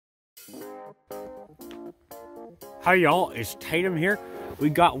Hi y'all, it's Tatum here. We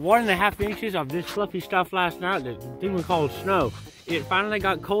got 1.5 inches of this fluffy stuff last night, the thing we call snow. It finally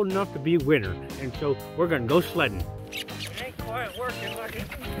got cold enough to be winter, and so we're gonna go sledding. It ain't quite working like it.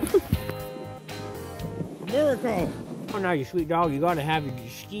 Miracle! Oh now, you sweet dog, you gotta have your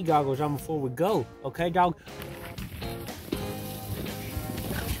ski goggles on before we go, okay dog?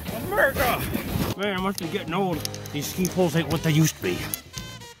 America! Man, I must be getting old. These ski poles ain't what they used to be.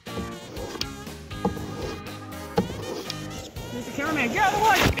 Mr. Cameraman, get out of the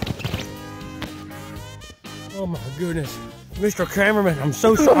way! Oh my goodness. Mr. Cameraman, I'm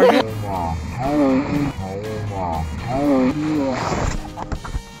so sorry.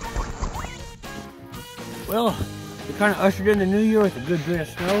 Well, we kind of ushered in the new year with a good bit of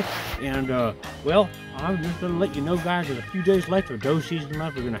snow, and well, I'm just gonna let you know, guys, there's a few days left for doe season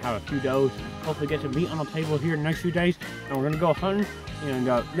left. We're gonna have a few does, hopefully get some meat on the table here in the next few days, and we're gonna go hunting, and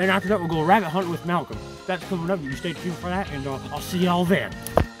then after that we'll go rabbit hunting with Malcolm. That's coming up. You stay tuned for that, and I'll see y'all then.